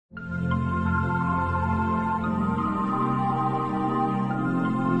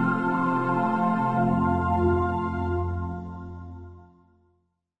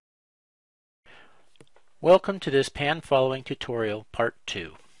Welcome to this pan following tutorial part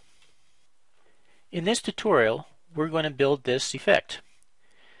 2. In this tutorial we're going to build this effect.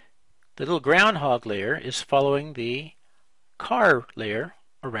 The little groundhog layer is following the car layer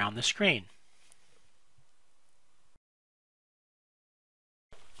around the screen.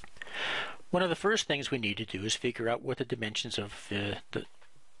 One of the first things we need to do is figure out what the dimensions of the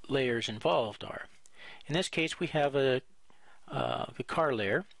layers involved are. In this case we have the car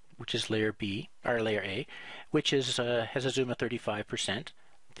layer, which is layer B, or layer A, which is has a zoom of 35%.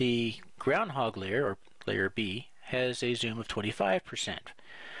 The groundhog layer, or layer B, has a zoom of 25%.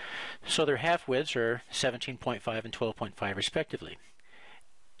 So their half widths are 17.5 and 12.5 respectively.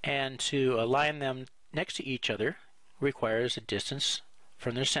 And to align them next to each other requires a distance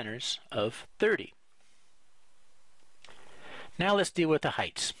from their centers of 30. Now let's deal with the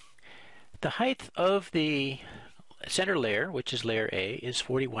heights. The height of the center layer, which is layer A, is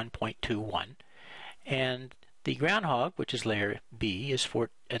 41.21, and the groundhog, which is layer B, is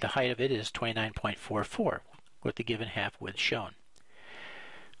the height of it is 29.44 with the given half width shown.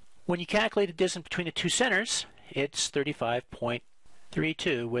 When you calculate the distance between the two centers, it's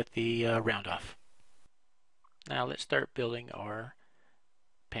 35.32 with the round off. Now let's start building our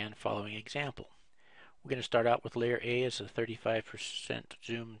pan following example. We're going to start out with layer A as a 35%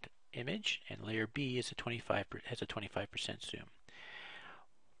 zoomed image, and layer B is has a 25% zoom.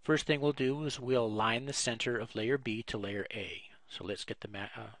 First thing we'll do is we'll align the center of layer B to layer A. So let's get the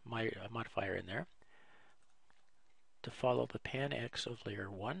modifier in there to follow the pan X of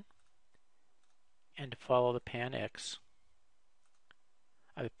layer 1 and to follow the pan X,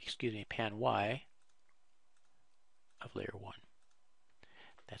 pan Y of layer 1.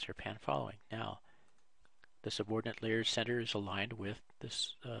 That's our pan following. Now the subordinate layer center is aligned with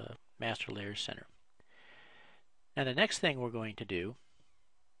this master layer center. Now the next thing we're going to do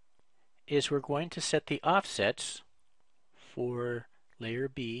is we're going to set the offsets for layer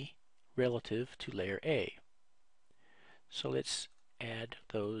B relative to layer A. So let's add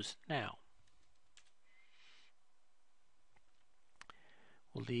those now.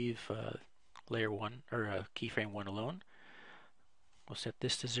 We'll leave layer 1 or keyframe 1 alone. We'll set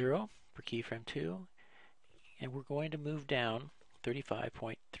this to 0 for keyframe 2. And we're going to move down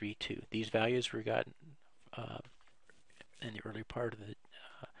 35.32. These values were gotten in the early part of the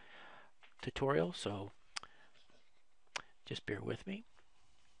tutorial, so just bear with me.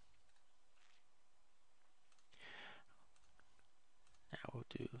 Now we'll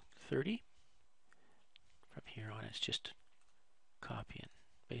do 30. From here on it's just copying,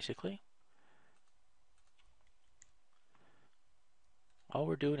 basically. All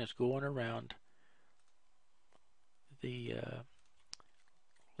we're doing is going around the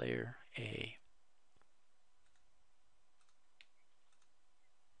layer A.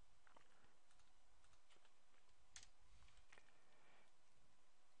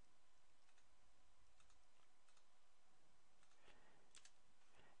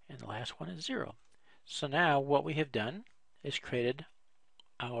 And the last one is 0. So now what we have done is created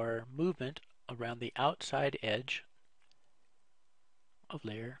our movement around the outside edge of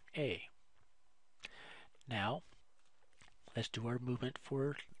layer A. Now let's do our movement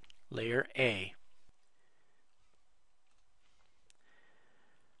for layer A.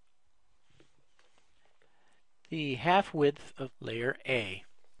 The half width of layer A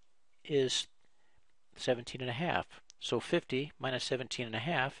is 17.5. So 50 minus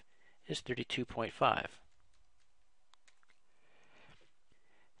 17.5 is 32.5.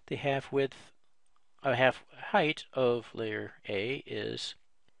 The half height of layer A is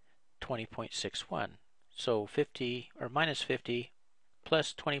 20.61. So 50 or minus 50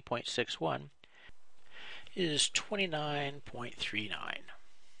 plus 20.61 is 29.39.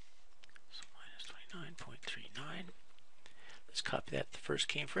 So minus 29.39. Let's copy that to the first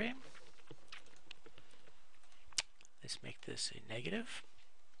keyframe. Let's make this a negative.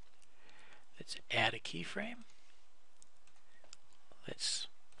 Let's add a keyframe. Let's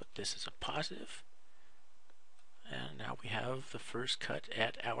put this as a positive. And now we have the first cut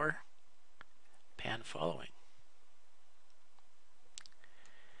at our pan following.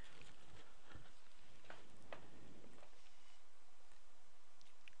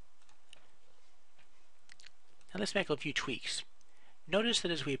 Now let's make a few tweaks. Notice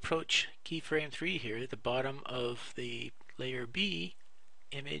that as we approach keyframe 3 here, the bottom of the layer B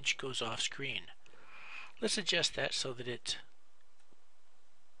image goes off screen. Let's adjust that so that it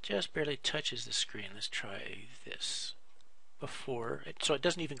just barely touches the screen. Let's try this. So it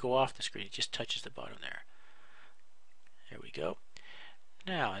doesn't even go off the screen, it just touches the bottom there. There we go.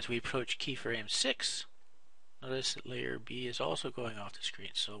 Now as we approach keyframe 6, notice that layer B is also going off the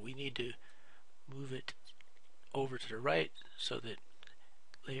screen, so we need to move it over to the right so that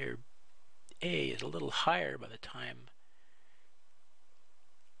layer A is a little higher by the time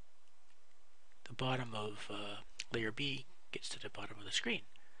the bottom of layer B gets to the bottom of the screen.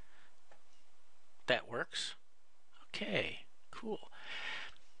 That works. Okay, cool.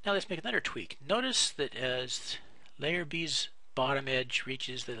 Now let's make another tweak. Notice that as layer B's bottom edge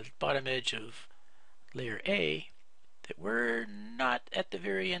reaches the bottom edge of layer A, that we're not at the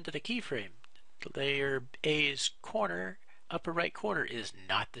very end of the keyframe. Layer A's corner, upper right corner, is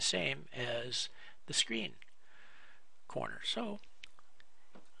not the same as the screen corner. So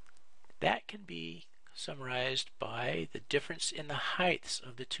that can be summarized by the difference in the heights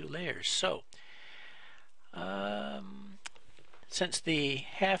of the two layers. So since the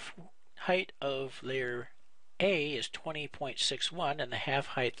half height of layer A is 20.61 and the half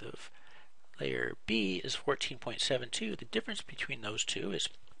height of layer B is 14.72, the difference between those two is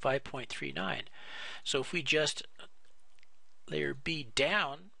 5.39. So if we adjust layer B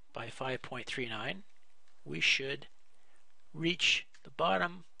down by 5.39, we should reach the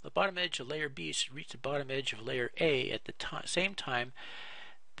bottom edge of layer B should reach the bottom edge of layer A at the same time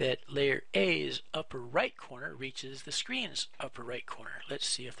that layer A's upper right corner reaches the screen's upper right corner. Let's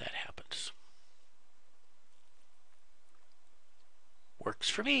see if that happens. Works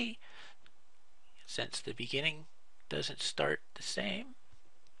for me. Since the beginning doesn't start the same,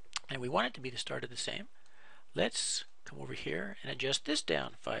 and we want it to be the start of the same, let's come over here and adjust this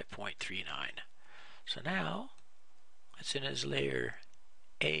down 5.39. So now, as soon as layer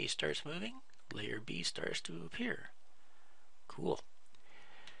A starts moving, layer B starts to appear. Cool.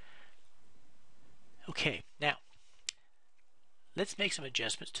 Okay, now let's make some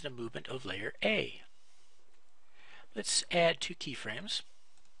adjustments to the movement of layer A. Let's add 2 keyframes.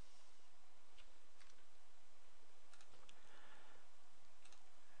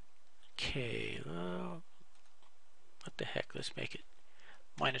 Okay, what the heck, let's make it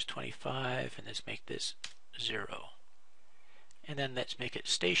 -25 and let's make this 0. And then let's make it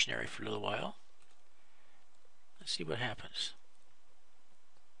stationary for a little while. Let's see what happens.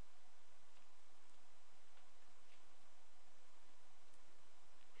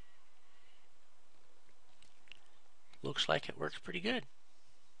 Looks like it works pretty good.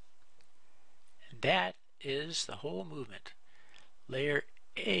 And that is the whole movement. Layer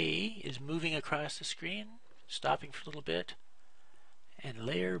A is moving across the screen, stopping for a little bit, and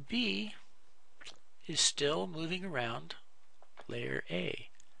layer B is still moving around layer A.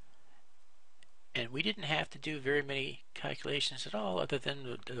 And we didn't have to do very many calculations at all other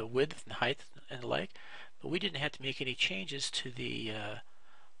than the width and height and the like, but we didn't have to make any changes to the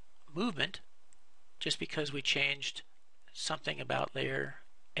movement just because we changed something about layer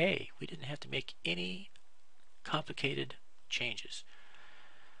A. We didn't have to make any complicated changes.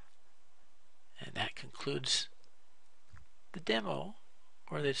 And that concludes the demo,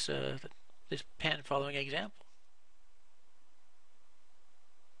 or this pan following example.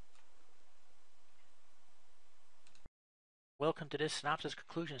 Welcome to this synopsis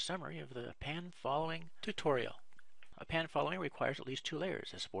conclusion summary of the pan following tutorial. A pan following requires at least 2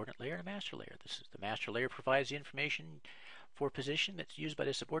 layers, a subordinate layer and a master layer. The master layer provides the information for position that's used by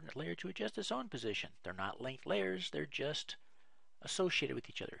the subordinate layer to adjust its own position. They're not linked layers, they're just associated with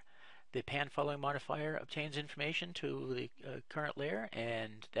each other. The pan following modifier obtains information to the current layer,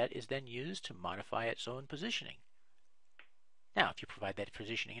 and that is then used to modify its own positioning. Now, if you provide that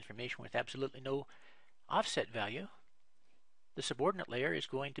positioning information with absolutely no offset value, the subordinate layer is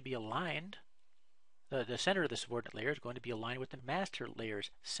going to be aligned, the center of the subordinate layer is going to be aligned with the master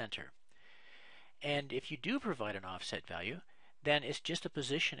layer's center. And if you do provide an offset value, then it's just a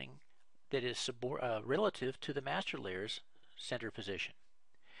positioning that is relative to the master layer's center position.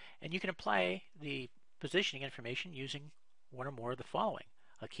 And you can apply the positioning information using one or more of the following: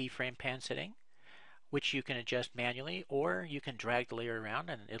 a keyframe pan setting, which you can adjust manually, or you can drag the layer around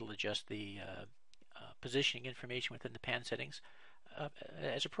and it'll adjust the positioning information within the pan settings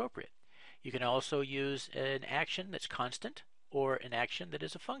as appropriate. You can also use an action that's constant or an action that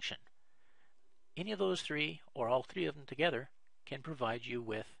is a function. Any of those 3, or all 3 of them together, can provide you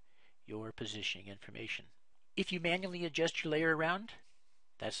with your positioning information. If you manually adjust your layer around,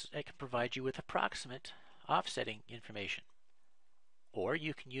 that can provide you with approximate offsetting information. Or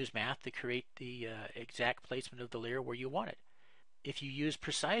you can use math to create the exact placement of the layer where you want it. If you use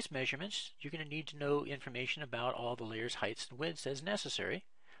precise measurements, you're going to need to know information about all the layers' heights and widths as necessary,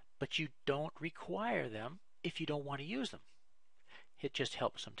 but you don't require them if you don't want to use them. It just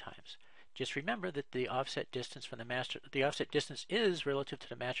helps sometimes. Just remember that the offset distance from the offset distance is relative to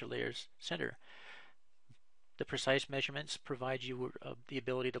the master layer's center. The precise measurements provide you the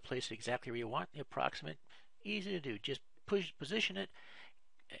ability to place it exactly where you want. The approximate Easy to do. Just position it,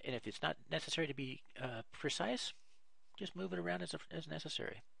 and if it's not necessary to be precise, just move it around as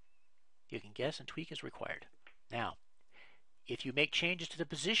necessary. You can guess and tweak as required. Now, if you make changes to the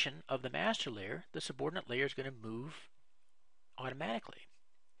position of the master layer, the subordinate layer is going to move automatically.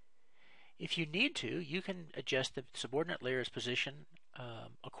 If you need to, you can adjust the subordinate layer's position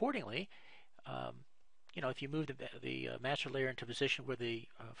accordingly. If you move the master layer into a position where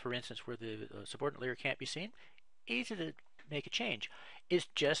for instance, where the subordinate layer can't be seen, easy to make a change. It's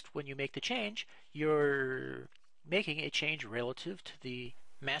just when you make the change, you're making a change relative to the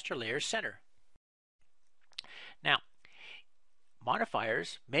master layer's center. Now,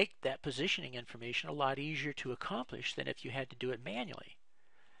 modifiers make that positioning information a lot easier to accomplish than if you had to do it manually.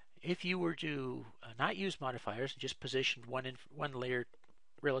 If you were to not use modifiers and just position one layer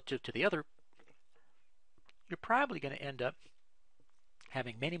relative to the other, you're probably going to end up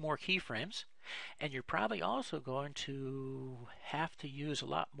having many more keyframes, and you're probably also going to have to use a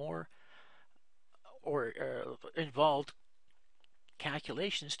lot more or involved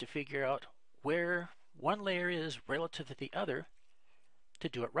calculations to figure out where one layer is relative to the other to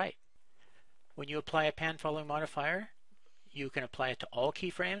do it right. When you apply a pan following modifier, you can apply it to all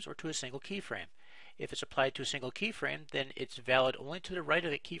keyframes or to a single keyframe. If it's applied to a single keyframe, then it's valid only to the right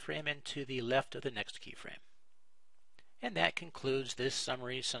of the keyframe and to the left of the next keyframe. And that concludes this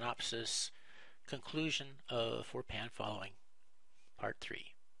summary synopsis conclusion for pan following part 3.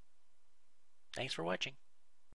 Thanks for watching.